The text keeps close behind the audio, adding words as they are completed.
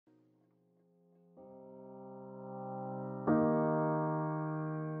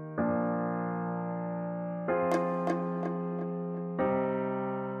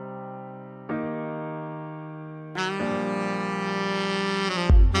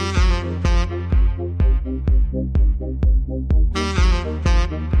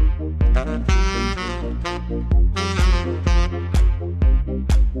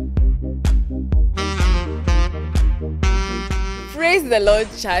Lord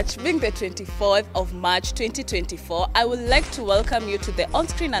Church, being the 24th of March 2024, I would like to welcome you to the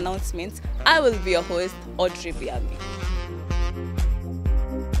on-screen announcements. I will be your host, Audrey Biami.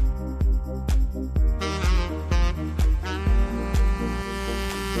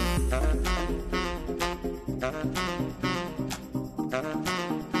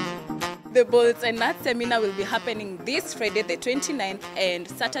 The Bulletin seminar will be happening this Friday the 29th and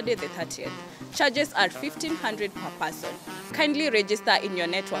Saturday the 30th. Charges are $1,500 per person. Kindly register in your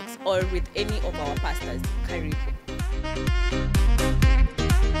networks or with any of our pastors. Karibu.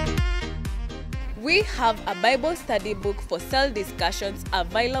 We have a Bible study book for cell discussions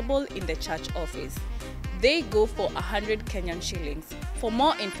available in the church office. They go for 100 Kenyan shillings. For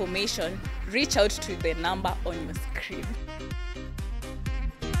more information, reach out to the number on your screen.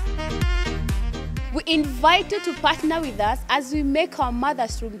 We invite you to partner with us as we make our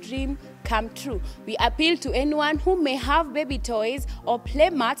mother's room dream come true. We appeal to anyone who may have baby toys or play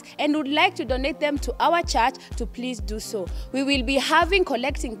mats and would like to donate them to our church to please do so. We will be having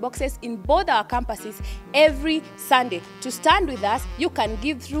collecting boxes in both our campuses every Sunday. To stand with us, you can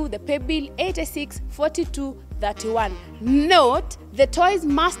give through the paybill 864231. Note, the toys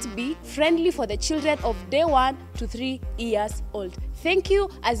must be friendly for the children of day 1 to 3 years old. Thank you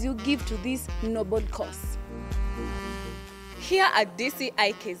as you give to this noble cause. Here at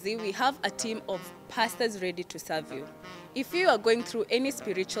DCIKZ, we have a team of pastors ready to serve you. If you are going through any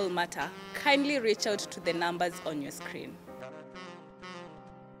spiritual matter, kindly reach out to the numbers on your screen.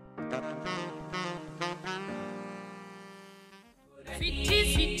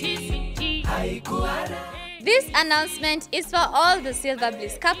 This announcement is for all the Silver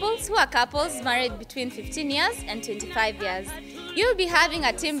Bliss couples who are couples married between 15 years and 25 years. You'll be having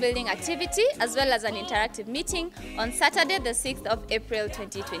a team building activity as well as an interactive meeting on Saturday the 6th of April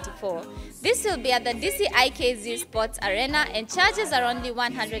 2024. This will be at the DCIKZ Sports Arena and charges are only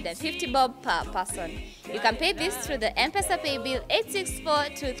 150 bob per person. You can pay this through the M-Pesa Paybill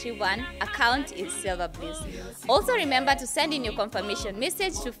 864231. Account is Silver Bliss. Also remember to send in your confirmation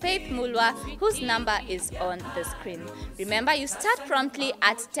message to Faith Mulwa, whose number is on the screen. Remember, you start promptly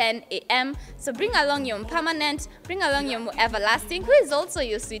at 10 a.m. So bring along your permanent, bring along your everlasting, who is also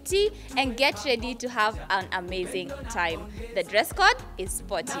your sweetie, and get ready to have an amazing time. The dress code is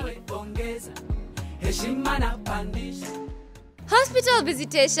sporty. Hospital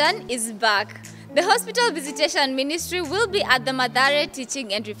visitation is back. The Hospital Visitation Ministry will be at the Madare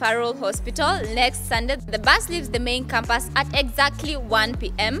Teaching and Referral Hospital next Sunday. The bus leaves the main campus at exactly 1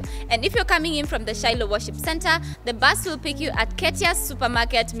 p.m. And if you're coming in from the Shiloh Worship Center, the bus will pick you at Ketia's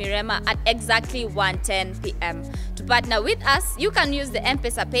Supermarket Mirema at exactly 1:10 p.m. To partner with us, you can use the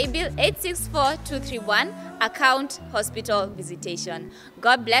M-Pesa Paybill 864231, account Hospital Visitation.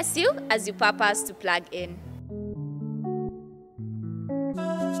 God bless you as you purpose to plug in.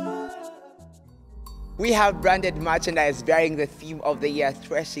 We have branded merchandise bearing the theme of the year,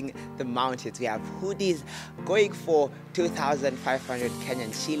 Threshing the Mountains. We have hoodies going for 2,500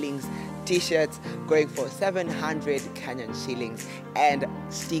 Kenyan shillings, t-shirts going for 700 Kenyan shillings, and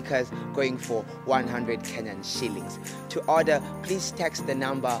stickers going for 100 Kenyan shillings. To order, please text the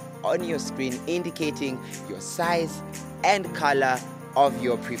number on your screen indicating your size and color of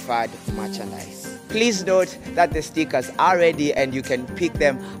your preferred merchandise. Please note that the stickers are ready and you can pick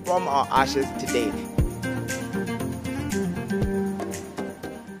them from our ushers today.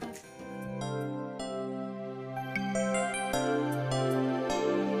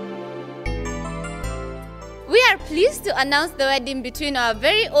 We are pleased to announce the wedding between our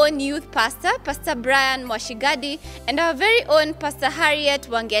very own youth pastor, Pastor Brian Mwashigadi, and our very own Pastor Harriet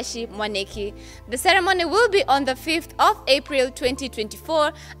Wangeshi Mwaneki. The ceremony will be on the 5th of April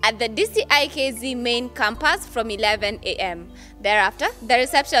 2024 at the DCIKZ main campus from 11 a.m. Thereafter, the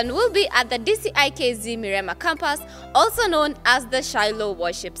reception will be at the DCIKZ Mirema campus, also known as the Shiloh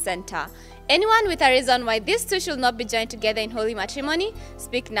Worship Center. Anyone with a reason why these two should not be joined together in holy matrimony,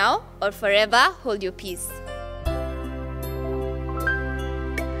 speak now or forever hold your peace.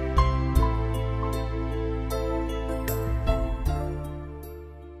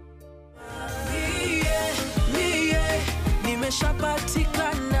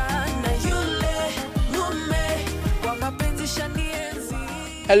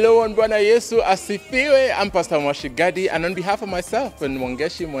 Hello, and Bwana Yesu asifiwe. I'm Pastor Mwashigadi, and on behalf of myself and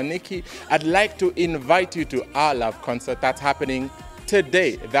Wangeshi Mwaneki, I'd like to invite you to our love concert that's happening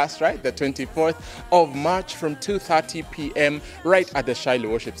today. That's right, the 24th of March from 2:30 p.m. right at the Shiloh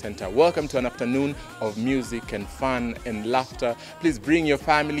Worship Center. Welcome to an afternoon of music and fun and laughter. Please bring your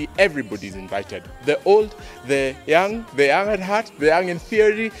family. Everybody's invited. The old, the young at heart, the young in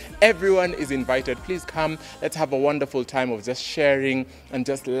theory, everyone is invited. Please come. Let's have a wonderful time of just sharing and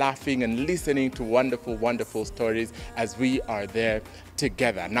just laughing and listening to wonderful, wonderful stories as we are there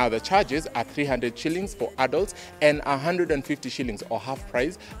together. Now the charges are 300 shillings for adults and 150 shillings or half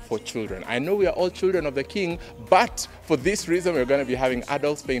price for children. I know we are all children of the King, but for this reason we're going to be having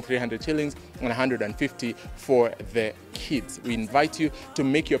adults paying 300 shillings and 150 for the kids. We invite you to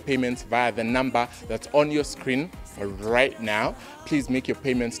make your payments via the number that's on your screen right now. Please make your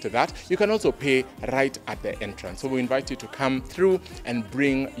payments to that. You can also pay right at the entrance. So we invite you to come through and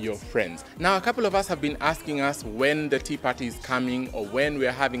bring your friends. Now, a couple of us have been asking us when the tea party is coming or when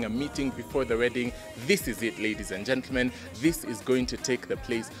we're having a meeting before the wedding. This is it, ladies and gentlemen. This is going to take the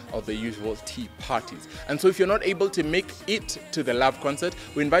place of the usual tea parties. And so if you're not able to make it to the Love concert,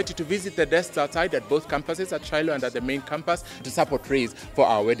 we invite you to visit the desks outside at both campuses, at Shiloh and at the main campus, to support raise for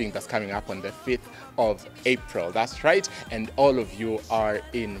our wedding that's coming up on the 5th of April. That's right, and all of you are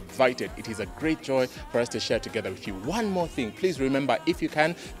invited. It is a great joy for us to share together with you. One more thing, please remember, if you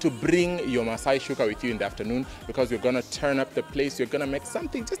can, to bring your Masai Shuka with you in the afternoon, because we're going to turn up the place. You're going to make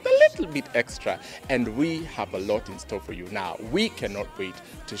something just a little bit extra, and we have a lot in store for you. Now, we cannot wait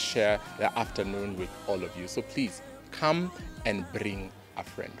to share the afternoon with all of you. So please come and bring a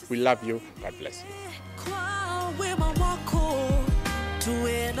friend. We love you. God bless you.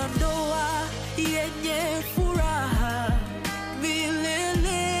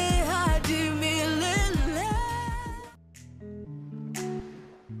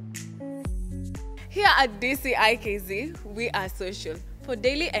 Here at DCIKZ, we are social. For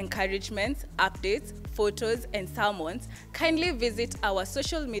daily encouragement, updates, photos, and sermons, kindly visit our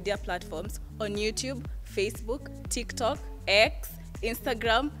social media platforms on YouTube, Facebook, TikTok, X,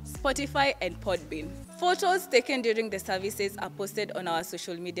 Instagram, Spotify, and Podbean. Photos taken during the services are posted on our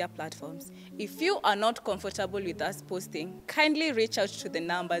social media platforms. If you are not comfortable with us posting, kindly reach out to the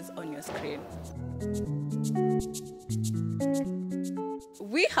numbers on your screen.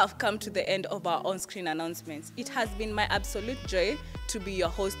 We have come to the end of our on-screen announcements. It has been my absolute joy to be your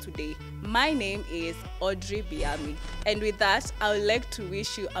host today. My name is Audrey Biami, and with that, I would like to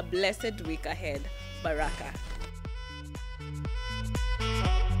wish you a blessed week ahead. Baraka.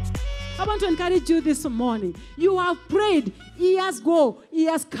 I want to encourage you this morning. You have prayed, years go,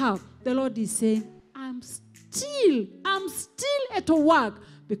 years come. The Lord is saying, I'm still at work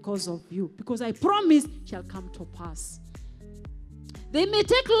because of you, because I promise shall come to pass. They may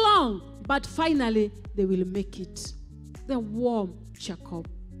take long, but finally they will make it. The warm Jacob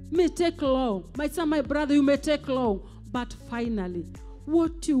may take long. My son, my brother, you may take long, but finally,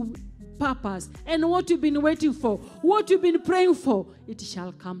 what you purpose and what you've been waiting for, what you've been praying for, it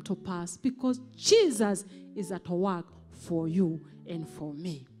shall come to pass, because Jesus is at work for you and for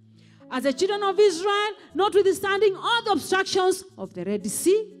me. As the children of Israel, notwithstanding all the obstructions of the Red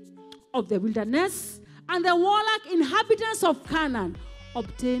Sea, of the wilderness, and the warlike inhabitants of Canaan,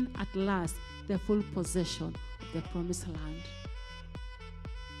 obtain at last the full possession of the promised land.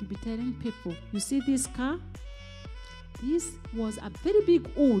 You'll be telling people, you see this car? This was a very big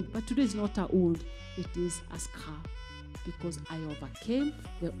wound, but today is not a wound. It is a scar, because I overcame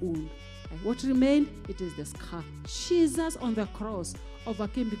the wound. And what remained? It is the scar. Jesus on the cross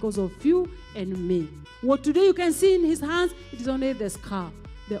overcame because of you and me. What today you can see in his hands, it is only the scar.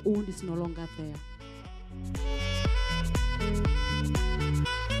 The wound is no longer there.